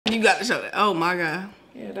You got to show that. Oh my God.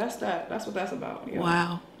 Yeah, that's that. That's what that's about. Yo.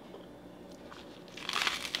 Wow.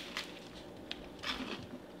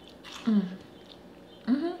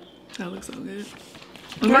 That looks so good.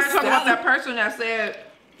 We're going to talk about that person that said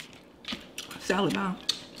salad now.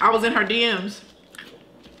 I was in her DMs.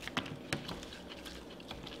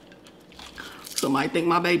 Somebody think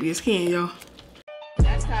my baby is Ken, y'all.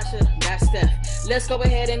 That's Tasha, that's Steph. Let's go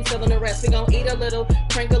ahead and fill in the rest. We gon' eat a little,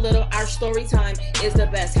 prank a little. Our story time is the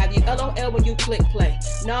best. Have you LOL when you click play?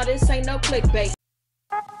 No, this ain't no clickbait.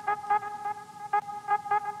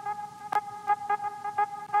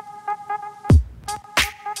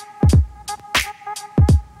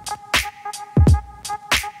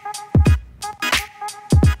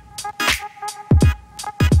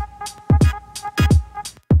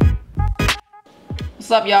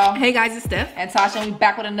 What's up, y'all? Hey guys, it's Steph and Tasha, and we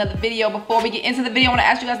back with another video. Before we get into the video, I want to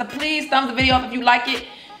ask you guys to please thumbs the video up if you like it.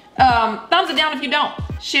 Thumbs it down if you don't.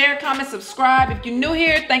 Share, comment, subscribe. If you're new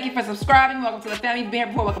here, thank you for subscribing. Welcome to the family. If you've been here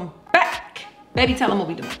before, welcome back. Baby, tell them what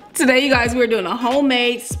we doing. Today, you guys, we're doing a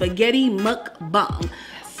homemade spaghetti mukbang.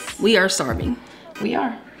 Yes. We are starving. We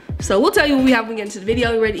are. So we'll tell you what we have when we get into the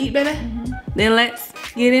video. You ready to eat, baby? Then let's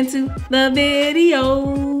get into the video.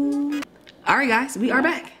 All right, guys, we are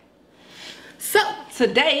back. So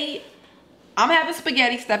today, I'm having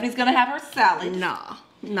spaghetti. Stephanie's gonna have her salad. Nah.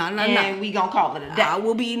 And we gonna call it a day. I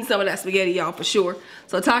will be eating some of that spaghetti, y'all, for sure.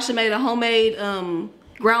 So Tasha made a homemade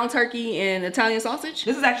ground turkey and Italian sausage.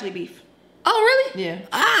 This is actually beef. Oh, really?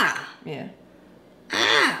 Yeah. Yeah.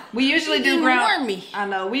 We usually do ground. Warn me. I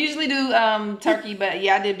know. We usually do turkey, but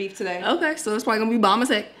yeah, I did beef today. Okay, so it's probably gonna be bomb as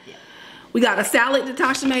heck. Yeah. We got a salad that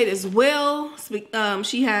Tasha made as well.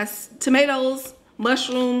 She has tomatoes,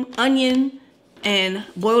 mushroom, onion, and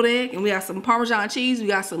boiled egg, and we got some Parmesan cheese. We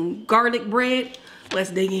got some garlic bread. Let's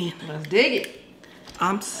dig in. Let's dig it.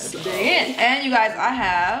 Let's dig in. And you guys, I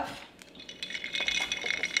have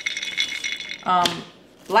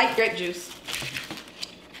light grape juice.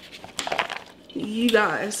 You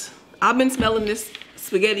guys, I've been smelling this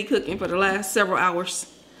spaghetti cooking for the last several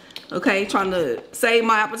hours. Okay, trying to save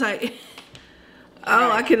my appetite. Oh,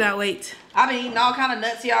 right. I cannot wait. I've been eating all kind of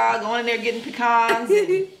nuts, y'all. Going in there getting pecans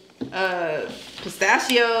and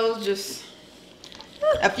pistachios. Just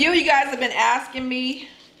a few of you guys have been asking me,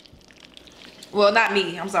 well, not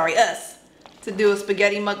me, I'm sorry, us, to do a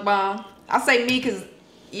spaghetti mukbang. I say me because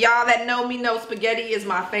y'all that know me know spaghetti is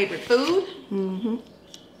my favorite food.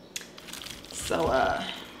 So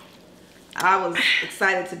I was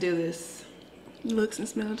excited to do this. It looks and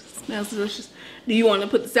smells delicious. Do you want to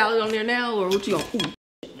put the salad on there now, or what you want?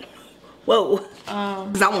 Whoa.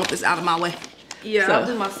 Because I want this out of my way. Yeah, so, I'll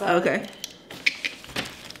do my salad. Okay.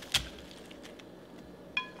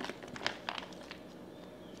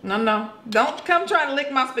 No. Don't come trying to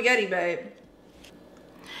lick my spaghetti, babe.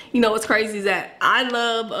 You know what's crazy is that I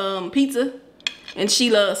love pizza and she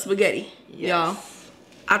loves spaghetti. Yes. Y'all.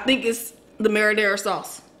 I think it's the marinara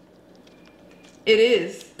sauce. It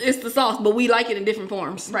is. It's the sauce, but we like it in different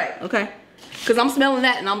forms. Right. Okay. Because I'm smelling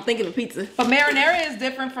that and I'm thinking of pizza. But marinara is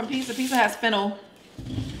different from pizza. Pizza has fennel.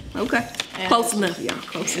 Okay. And close enough, y'all.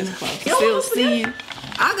 Close enough. Close. Still see you.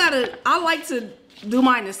 I like to do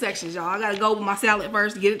mine in sections, y'all. I gotta go with my salad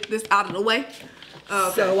first to get this out of the way.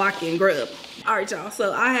 Okay. So I can grub. All right, y'all.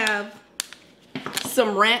 So I have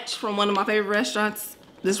some ranch from one of my favorite restaurants.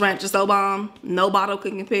 This ranch is so bomb. No bottle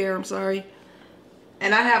can compare. I'm sorry.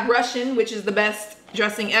 And I have Russian, which is the best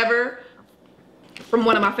dressing ever, from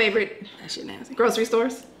one of my favorite grocery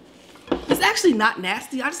stores. It's actually not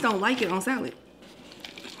nasty. I just don't like it on salad.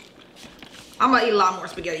 I'm gonna eat a lot more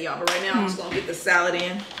spaghetti, y'all, but right now I'm just gonna get the salad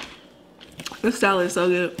in. This salad is so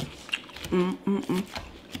good.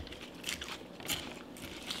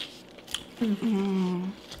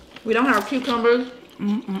 We don't have cucumbers.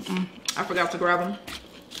 I forgot to grab them.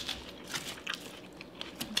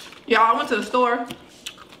 Y'all, I went to the store.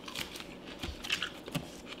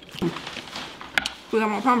 We got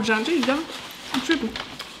my Parmesan cheese, y'all. I'm tripping.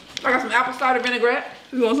 I got some apple cider vinaigrette.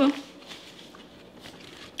 You want some?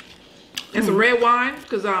 And some red wine,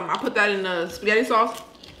 because I put that in the spaghetti sauce.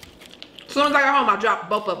 As soon as I got home, I dropped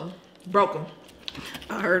both of them. Broke them.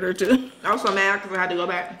 I heard her too. I was so mad because I had to go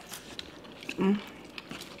back.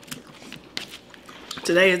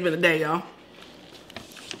 Today has been a day, y'all.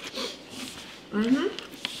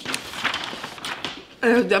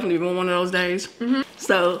 It's definitely been one of those days.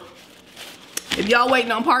 So, if y'all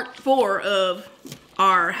waiting on part 4 of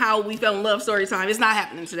our how we fell in love story time, it's not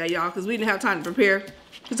happening today, y'all, because we didn't have time to prepare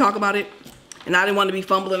to talk about it, and I didn't want to be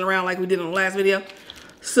fumbling around like we did in the last video.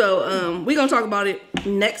 So we're gonna talk about it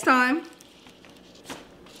next time.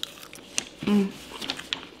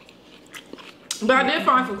 But I did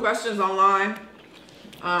find some questions online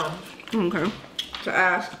Okay. to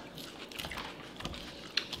ask.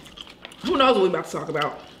 Who knows what we about to talk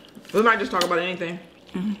about? We might just talk about anything.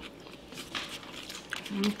 We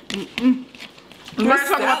might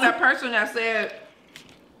talk about that person that said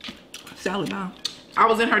salad now. I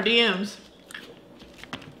was in her DMs.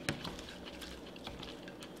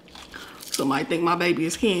 Somebody think my baby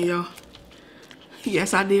is Ken, y'all.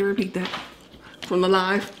 Yes, I did repeat that from the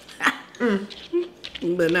live.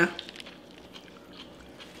 But no.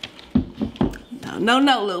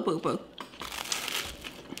 No, little poo-poo.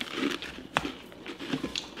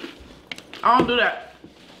 I don't do that.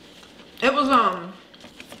 It was on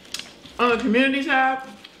the community tab.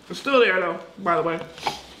 It's still there though, by the way.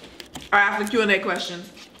 I asked the Q&A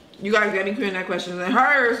questions. You guys got any Q&A questions, and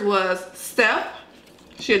hers was Steph.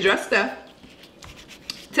 She addressed Steph.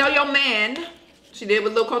 Tell your man, she did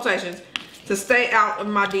with little quotations, to stay out of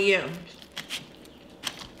my DM.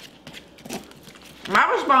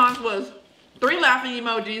 My response was 3 laughing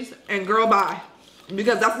emojis and girl bye,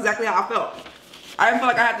 because that's exactly how I felt. I didn't feel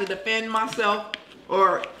like I had to defend myself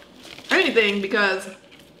or anything because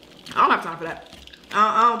I don't have time for that.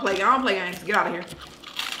 I don't play games. Get out of here.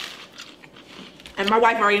 And my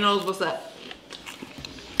wife already knows what's up.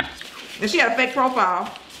 And she had a fake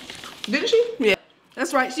profile, didn't she? Yeah,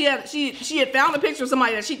 that's right. She had found a picture of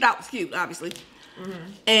somebody that she thought was cute, obviously,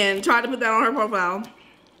 and tried to put that on her profile.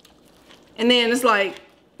 And then it's like,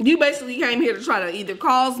 you basically came here to try to either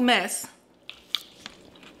cause mess.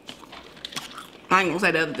 I ain't gonna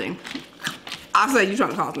say the other thing. I say you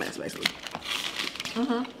trying to cause mess, basically.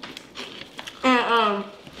 And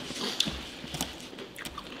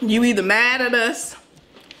you either mad at us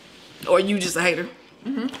or you just a hater.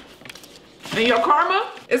 and your karma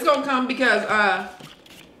is gonna come because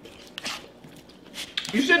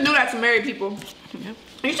you shouldn't do that to married people. Yep.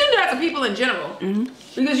 You shouldn't do that to people in general.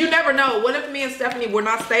 Because you never know. What if me and Stephanie were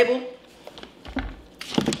not stable?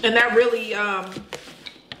 And that really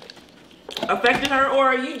affected her? Or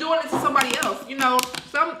are you doing it to somebody else? You know,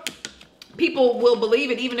 some people will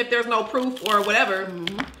believe it even if there's no proof or whatever.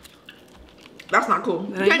 That's not cool.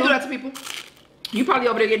 You can't do that to people. You probably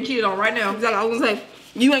over there getting cheated on right now. Exactly. I was gonna say,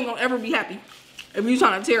 you ain't gonna ever be happy if you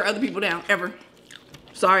trying to tear other people down, ever.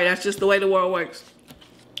 Sorry, that's just the way the world works.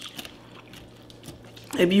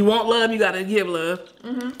 If you want love, you gotta give love.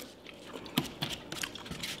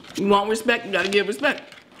 You want respect, you gotta give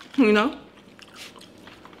respect. You know?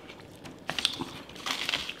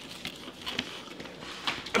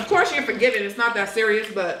 Of course you're forgiving. It's not that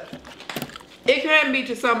serious, but it can be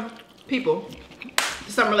to some people,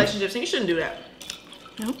 to some relationships, and you shouldn't do that.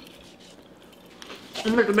 Nope.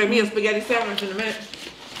 I'm going to make me a spaghetti sandwich in a minute.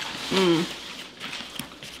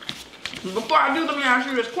 Before I do, let me ask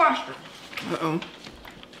you this question. Uh-oh.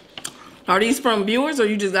 Are these from viewers or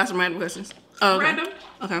you just got some random questions? Oh, okay. Random.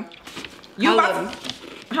 Okay. You I about love to,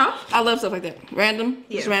 them. huh? I love stuff like that. Random,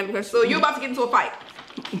 Yeah. just random questions. So you're about to get into a fight.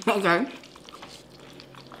 Okay.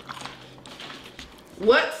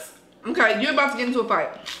 Okay, you're about to get into a fight.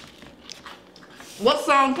 What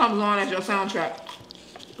song comes on as your soundtrack?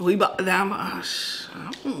 We about down.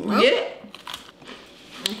 Get it?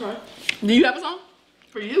 Okay. Do you have a song?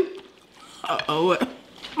 For you. Uh-oh.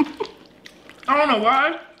 I don't know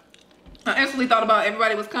why. I instantly thought about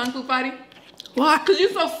everybody was kung fu fighting. Why? Cause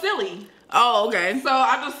you're so silly. Oh, okay. So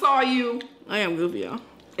I just saw you. I am goofy, y'all.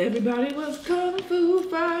 Everybody was kung fu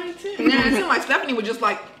fighting. And then it seemed like Stephanie would just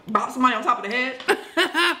like bop somebody on top of the head.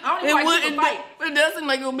 I don't even like she would fight. It does seem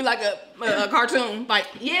like it would be like a cartoon fight.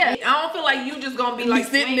 Yeah, I don't feel like you just gonna be like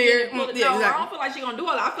sitting there. No, Exactly. I don't feel like she gonna do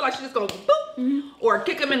all that. I feel like she just goes boop, or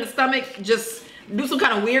kick him in the stomach, just do some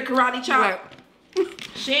kind of weird karate chop. Right.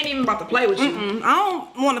 She ain't even about to play with you. I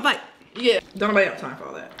don't want to fight. Yeah, don't nobody have time for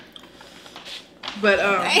all that. But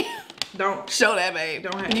don't Show that, babe.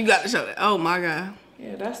 Don't have. You got to show that. Oh my God.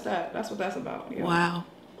 Yeah, that's that. That's what that's about. Yeah. Wow.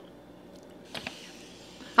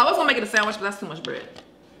 I was gonna make it a sandwich, but that's too much bread.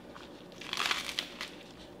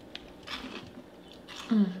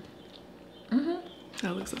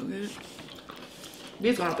 That looks so good.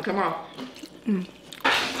 These gonna have to come off.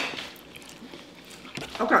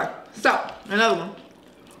 Okay, so another one.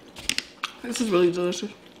 This is really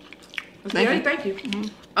delicious. Thank you.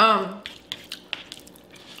 How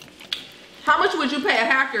much would you pay a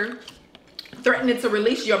hacker threatening to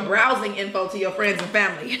release your browsing info to your friends and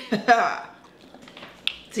family?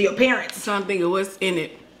 To your parents? I'm trying to think of what's in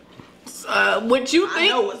it. What you think? I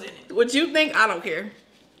know what's in it. What you think? I don't care.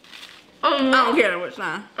 I don't care that much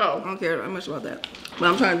now. I don't care that much about that. But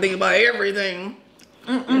I'm trying to think about everything.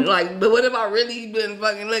 Like, but what if I really been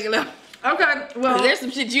fucking looking up? Okay, well, There's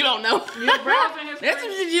some shit you don't know. Your browsing history. There's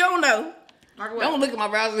some shit you don't know. Like what? Don't look at my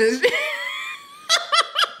browser history.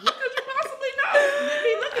 What could you possibly know? You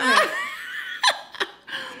be looking at it.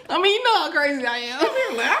 I mean, you know how crazy I am.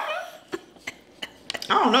 You're laughing?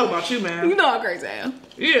 I don't know about you, man. You know how crazy I am.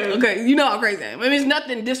 Yeah. Okay, you know how crazy I am. I mean, it's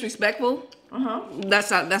nothing disrespectful. Uh-huh.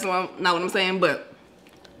 That's not what I'm saying, but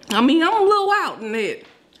I mean, I'm a little wild in the head.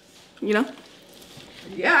 You know?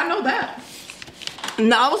 Yeah, I know that.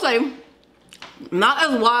 No, I would say not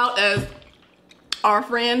as wild as our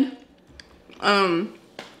friend.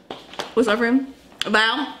 What's our friend?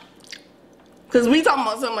 Val. Cause we talking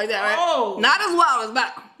about something like that, right? Oh. Not as wild as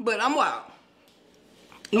Val, but I'm wild.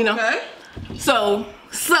 You know? Okay. So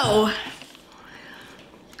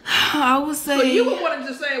I would say. So you would want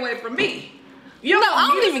to stay away from me. You No, I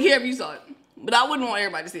don't even care if you saw it, but I wouldn't want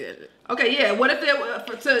everybody to see that shit. Okay, yeah. What if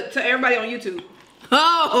it to everybody on YouTube?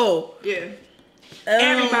 Oh. Yeah.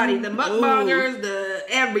 Everybody, the mukbangers, the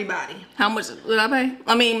everybody. How much would I pay?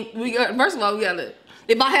 I mean, first of all, we gotta.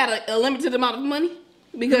 If I had a limited amount of money,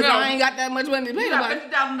 because I ain't got that much money to pay You got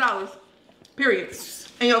nobody. $50,000. Period.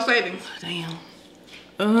 In your savings. Damn.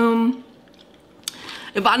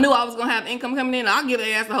 If I knew I was gonna have income coming in, I'll give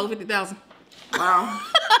their ass the whole 50,000. Wow.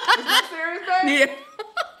 Is that serious, babe? Yeah.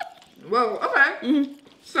 Whoa. Okay.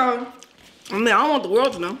 So, I mean, I don't want the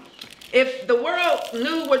world to know. if the world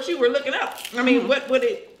knew what you were looking up, I mean, what would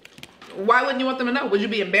it? Why wouldn't you want them to know? Would you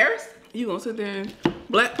be embarrassed? You gonna sit there and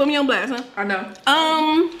put me on blast, huh? I know.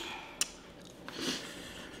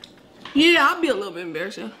 Yeah, I'll be a little bit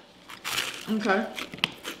embarrassed, yeah. Okay.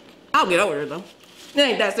 I'll get over it though. It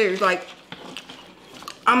ain't that serious. Like,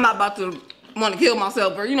 I'm not about to want to kill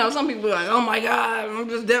myself, or you know, some people be like, "Oh my God, I'm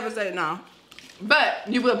just devastated." Now, But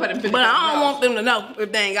you will put them $50,000. but I don't want them to know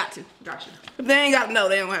if they ain't got to. Gotcha. If they ain't got to know,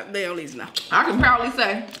 they don't need to know. I can proudly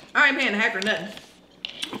say I ain't paying a hacker nothing.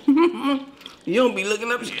 You don't be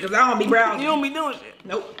looking up shit. Cause I don't be browsing. You don't be doing shit.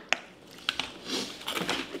 Nope.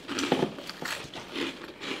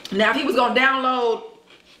 Now if he was gonna download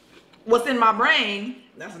what's in my brain,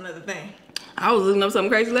 that's another thing. I was looking up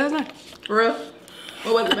something crazy last night. For real?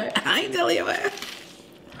 What was it, babe? I ain't telling you about it.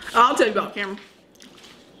 I'll tell you about camera.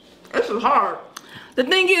 This is hard. The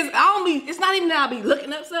thing is, it's not even that I'll be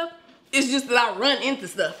looking up stuff. It's just that I run into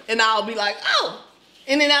stuff and I'll be like, oh.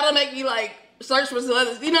 And then that'll make me like search for some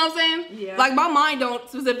others. You know what I'm saying? Yeah. Like my mind don't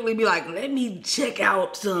specifically be like, let me check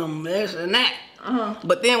out some this and that. Uh-huh.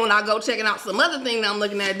 But then when I go checking out some other thing that I'm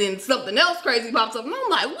looking at, then something else crazy pops up and I'm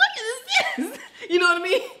like, what is this? You know what I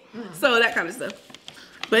mean? So that kind of stuff.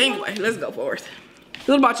 But anyway, let's go forward.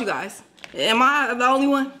 What about you guys? Am I the only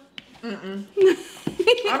one? I'm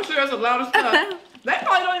sure there's a lot of stuff. They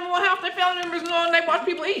probably don't even want half their family members knowing they watch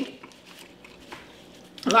people eat.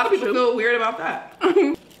 A lot of people feel weird about that.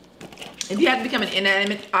 If you had to become an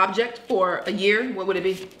inanimate object for a year, what would it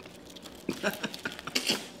be?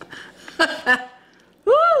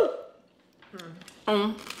 Woo!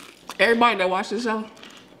 Everybody that watches this show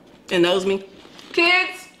and knows me,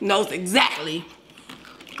 Kids? knows exactly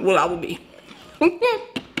what I would be.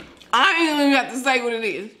 I ain't even got to say what it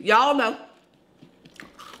is. Y'all know.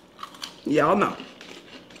 Y'all know.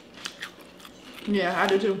 Yeah, I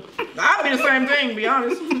do too. I'd be the same thing, to be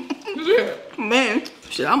honest. Yeah. Man,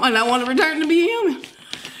 shit, I might not want to return to be human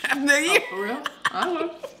after a year. For real? I would.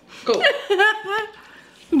 Cool.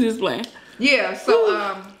 I'm just playing. Yeah,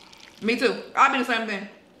 so, me too. I'd be the same thing.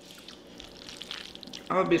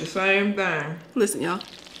 I would be the same thing. Listen, y'all.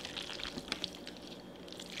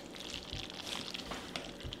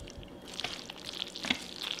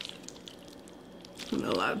 I know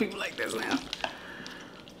a lot of people like this now.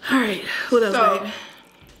 All right, what else, So, babe?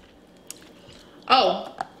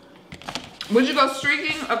 oh, would you go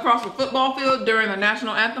streaking across a football field during the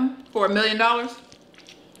national anthem for $1 million?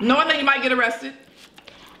 Knowing that you might get arrested.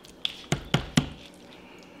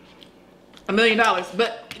 $1 million,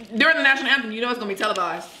 but during the national anthem, you know it's gonna be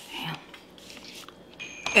televised. Damn.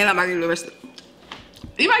 And I might get arrested.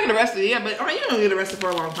 You might get arrested, yeah, but I mean, you don't get arrested for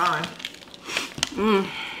a long time.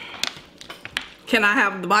 Can I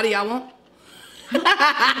have the body I want?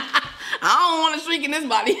 I don't want to shrink in this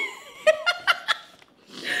body.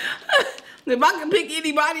 If I could pick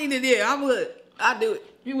anybody, then yeah, I would. I'd do it.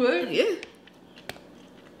 You would? Yeah.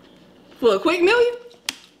 For a quick million?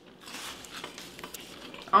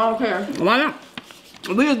 I don't care. Why not?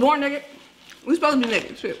 If we was born naked, we supposed to be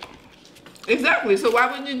naked. Shit. Exactly, so why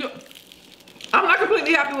wouldn't you do it? I'm not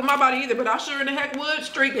completely happy with my body either, but I sure in the heck would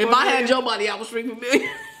streak. If I had your body, I would shrink for a million.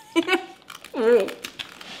 For real.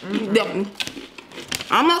 Definitely.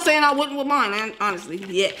 I'm not saying I wouldn't with mine, honestly,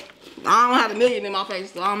 yet. I don't have $1 million in my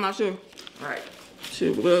face, so I'm not sure. Right.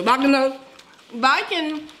 Shit, but if I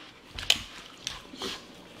can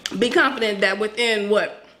be confident that within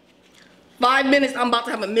what, 5 minutes, I'm about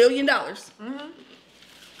to have $1 million. I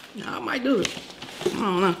might do it. I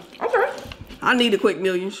don't know. Okay. I need a quick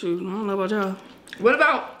million. Shoot, I don't know about y'all. What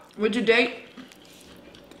about, would you date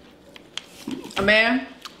a man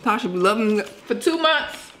Tasha be loving for 2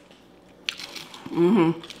 months?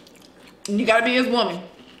 You gotta be his woman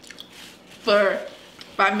for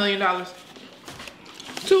 $5 million.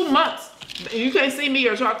 2 months. You can't see me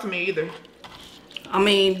or talk to me either. I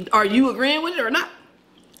mean, are you agreeing with it or not?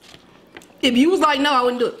 If you was like, no, I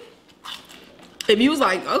wouldn't do it. If you was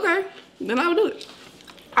like, okay, then I would do it.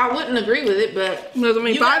 I wouldn't agree with it, but You know what I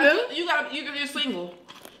mean? you're single.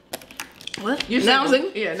 What? You're now I'm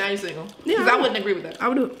single? Yeah, now you're single. Yeah, Because I wouldn't agree with that. I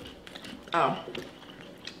would do it. Oh.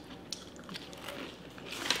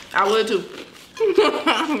 I would too.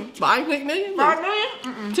 5 quick million? 5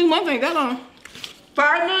 million? 2 months ain't that long.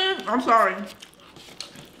 5 million? I'm sorry.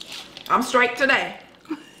 I'm straight today.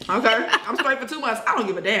 Okay? I'm straight for 2 months. I don't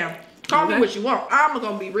give a damn. Call me what you want. I'm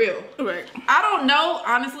gonna be real. Right. I don't know,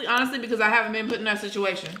 honestly, because I haven't been put in that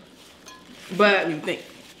situation. But You think?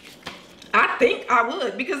 I think I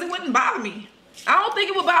would, because it wouldn't bother me. I don't think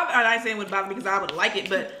it would bother. I ain't saying it would bother me because I would like it,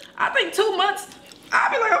 but I think 2 months,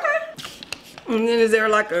 I'd be like, okay. And then is there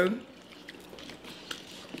like a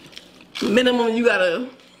minimum you gotta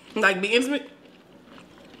like be intimate?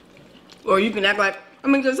 Or you can act like, I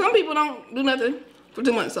mean, because some people don't do nothing for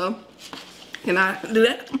 2 months, so can I do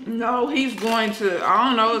that? No, he's going to, I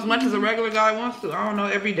don't know, as much as a regular guy wants to. I don't know,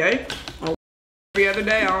 every day. Oh. Every other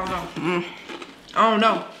day, I don't know. I don't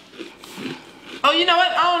know. Oh, you know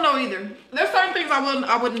what? I don't know either. There's certain things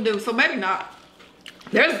I wouldn't do, so maybe not.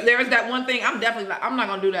 There's that one thing I'm definitely like, I'm not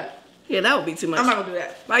gonna do that. Yeah, that would be too much. I'm not gonna do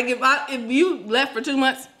that. Like if you left for 2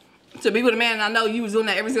 months to be with a man and I know you was doing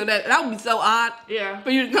that every single day, that would be so odd. Yeah.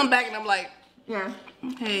 For you to come back and I'm like, Yeah.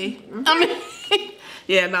 hey. I mean,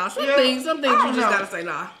 yeah, nah, some things you just gotta say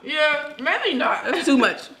nah. Yeah, maybe not. That's too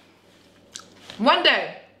much. One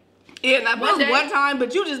day. Yeah, now One day. one time,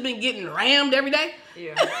 but you just been getting rammed every day.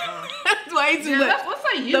 Yeah. That's way too much. Let's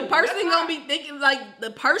say you. The person gonna be thinking, like, the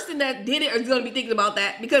person that did it is gonna be thinking about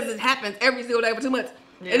that because it happens every single day for 2 months.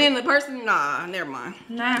 Yeah. And then the person, nah, never mind.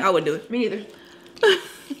 Nah. I wouldn't do it. Me either.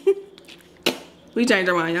 We changed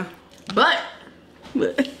our mind, y'all. But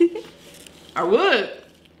But I would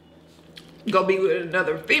go be with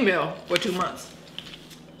another female for 2 months.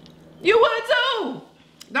 You would too.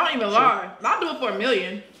 Don't even lie. I'll do it for $1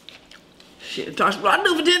 million. shit, Tasha, I'd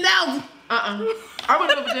do it for 10,000. I would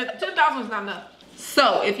do it for 10,000 is not enough.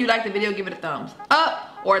 So if you liked the video, give it a thumbs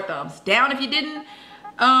up or a thumbs down if you didn't.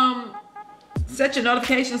 Set your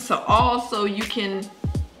notifications to all so you can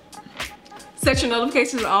Set your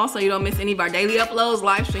notifications on so you don't miss any of our daily uploads,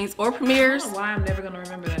 live streams, or premieres. I don't know why I'm never gonna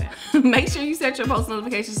remember that. Make sure you set your post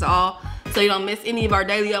notifications to all so you don't miss any of our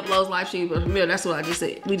daily uploads, live streams, or premieres. That's what I just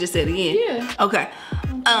said. We just said it again. Yeah. Okay.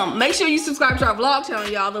 Make sure you subscribe to our vlog channel,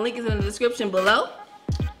 y'all. The link is in the description below.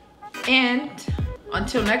 And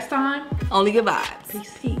until next time, Only good vibes.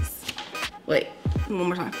 Peace. Peace. Wait, one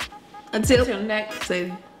more time. Until next say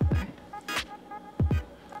it.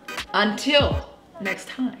 until next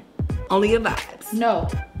time. Only good vibes. No.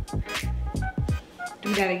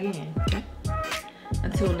 Do that again. Okay.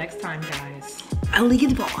 Until next time, guys. Only good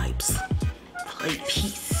vibes. Please.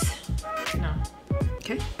 Peace. No.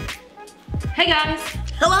 Okay. Hey guys.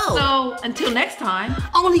 Hello. So until next time,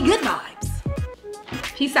 Only good vibes.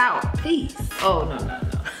 peace out. Peace. Oh no.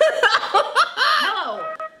 Hello.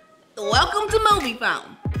 Welcome to Movie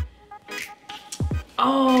Fountain.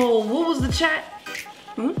 Oh, what was the chat?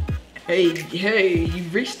 Hmm? Hey,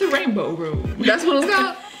 you've reached the rainbow room. That's what it's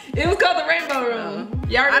called? It was called the rainbow room.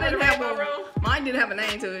 Y'all I remember didn't the have rainbow a room? Mine didn't have a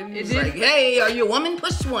name to it. It was did? like, hey, are you a woman?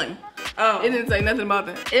 Push one. Oh. It didn't say nothing about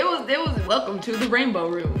that. It was welcome to the rainbow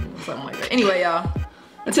room. Something like that. Anyway, y'all.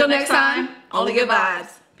 Until next time, only good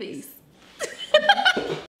vibes. Peace.